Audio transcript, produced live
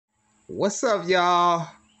What's up, y'all?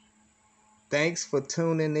 Thanks for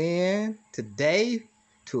tuning in today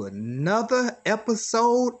to another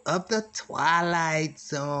episode of the Twilight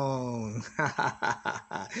Zone.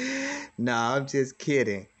 No, I'm just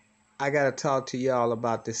kidding. I gotta talk to y'all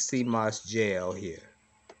about the CMOS gel here.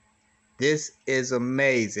 This is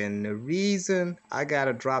amazing. The reason I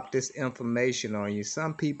gotta drop this information on you,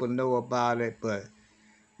 some people know about it, but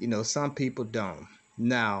some people don't.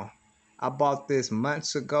 Now, I bought this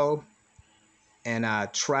months ago and I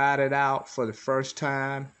tried it out for the first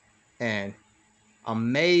time, and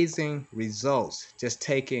amazing results. Just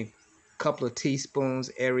taking a couple of teaspoons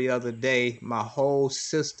every other day, my whole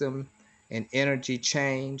system and energy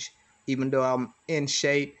changed. Even though I'm in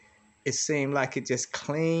shape, it seemed like it just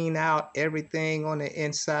cleaned out everything on the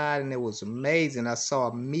inside, and it was amazing. I saw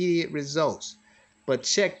immediate results. But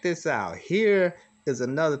check this out. Here is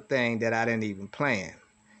another thing that I didn't even plan.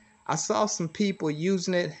 I saw some people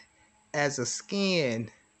using it as a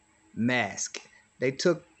skin mask. They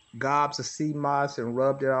took gobs of sea moss and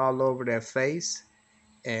rubbed it all over their face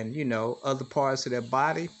and, other parts of their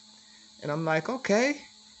body. And I'm like, okay,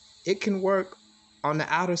 it can work on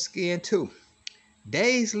the outer skin too.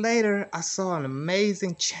 Days later, I saw an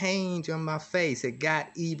amazing change on my face. It got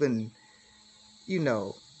even, you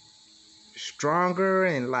know, stronger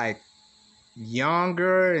and like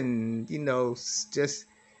younger and, just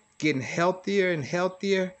getting healthier and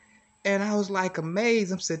healthier. And I was like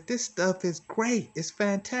amazed. I said, this stuff is great. It's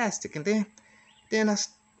fantastic. And then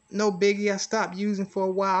no biggie, I stopped using for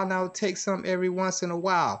a while, and I would take some every once in a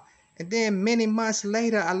while. And then many months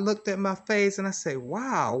later, I looked at my face and I said,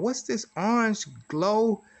 wow, what's this orange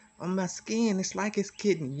glow on my skin? It's like it's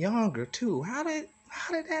getting younger too. How did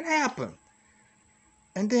that happen?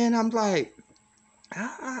 And then I'm like,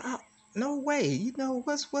 no way.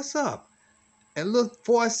 What's up? And look,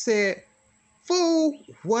 voice said, fool,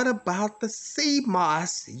 what about the sea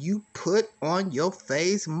moss you put on your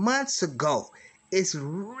face months ago? It's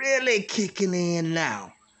really kicking in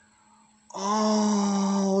now.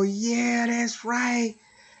 Oh, yeah, that's right.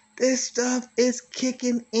 This stuff is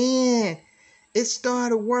kicking in. It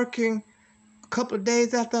started working a couple of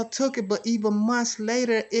days after I took it, but even months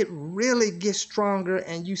later, it really gets stronger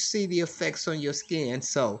and you see the effects on your skin.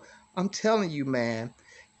 So I'm telling you, man,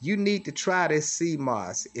 you need to try this sea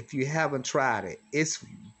moss if you haven't tried it. It's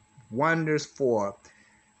wonders for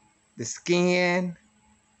the skin,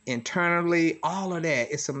 internally, all of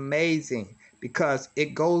that. It's amazing because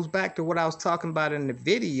it goes back to what I was talking about in the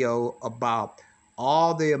video about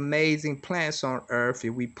all the amazing plants on Earth.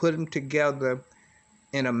 If we put them together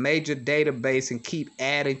in a major database and keep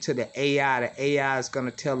adding to the AI is going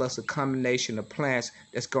to tell us a combination of plants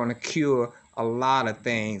that's going to cure a lot of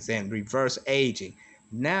things and reverse aging.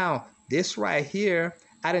 Now, this right here,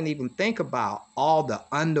 I didn't even think about all the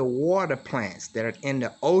underwater plants that are in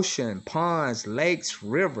the ocean, ponds, lakes,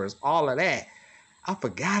 rivers, all of that. I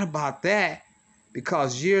forgot about that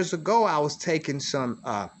because years ago I was taking some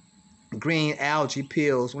green algae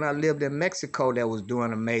pills when I lived in Mexico that was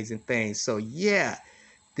doing amazing things. So yeah,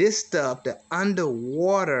 this stuff, the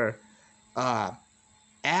underwater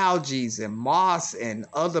algae and moss and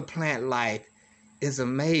other plant life is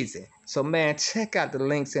amazing. So man, check out the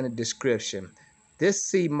links in the description. This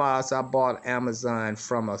sea moss I bought Amazon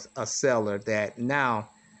from a seller that now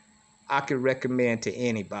I could recommend to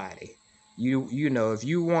anybody. If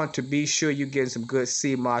you want to be sure you get some good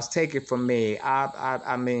sea moss, take it from me.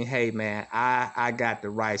 I mean, hey man, I got the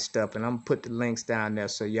right stuff, and I'm gonna put the links down there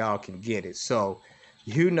so y'all can get it. So,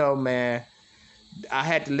 man, I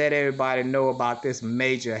had to let everybody know about this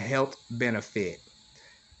major health benefit.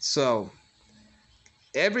 So,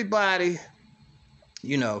 everybody,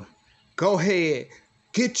 go ahead,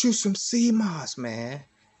 get you some sea moss, man.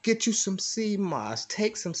 Get you some sea moss.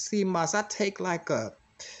 Take some sea moss. I take like a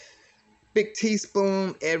big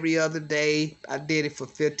teaspoon every other day. I did it for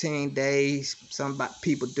 15 days. Some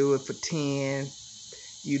people do it for 10,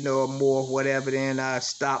 or more, whatever. Then I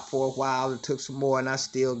stopped for a while and took some more, and I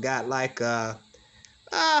still got like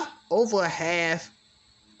over a half.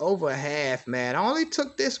 Over a half, man. I only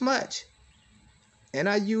took this much, and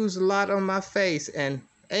I used a lot on my face. And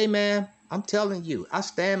hey, man, I'm telling you, I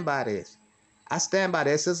stand by this. I stand by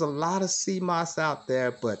this. There's a lot of sea moss out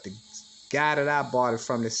there, but the guy that I bought it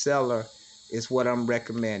from, the seller, is what I'm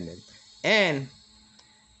recommending. And,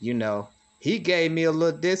 he gave me a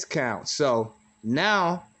little discount. So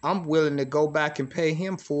now I'm willing to go back and pay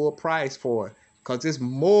him full price for it because it's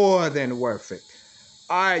more than worth it.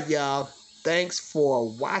 All right, y'all. Thanks for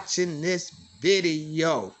watching this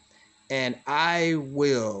video. And I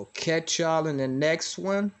will catch y'all in the next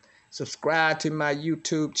one. Subscribe to my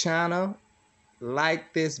YouTube channel.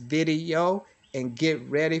 like this video and get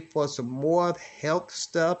ready for some more health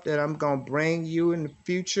stuff that I'm gonna bring you in the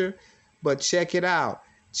future. But check it out.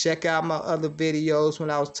 Check out my other videos when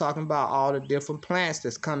I was talking about all the different plants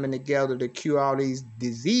that's coming together to cure all these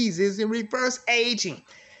diseases and reverse aging.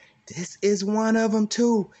 This is one of them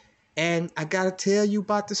too. And I gotta tell you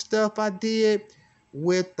about the stuff I did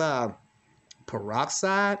with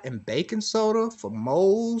peroxide and baking soda for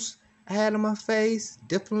moles I had on my face,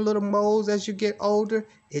 different little moles as you get older.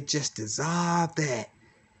 It just dissolved that.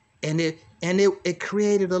 And it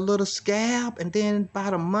created a little scab, and then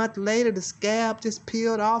about a month later the scab just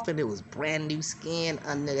peeled off and it was brand new skin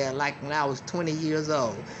under there like when I was 20 years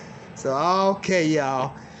old. So okay,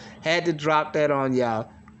 y'all. Had to drop that on y'all.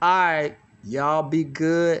 Alright, y'all be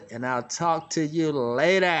good and I'll talk to you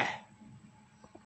later.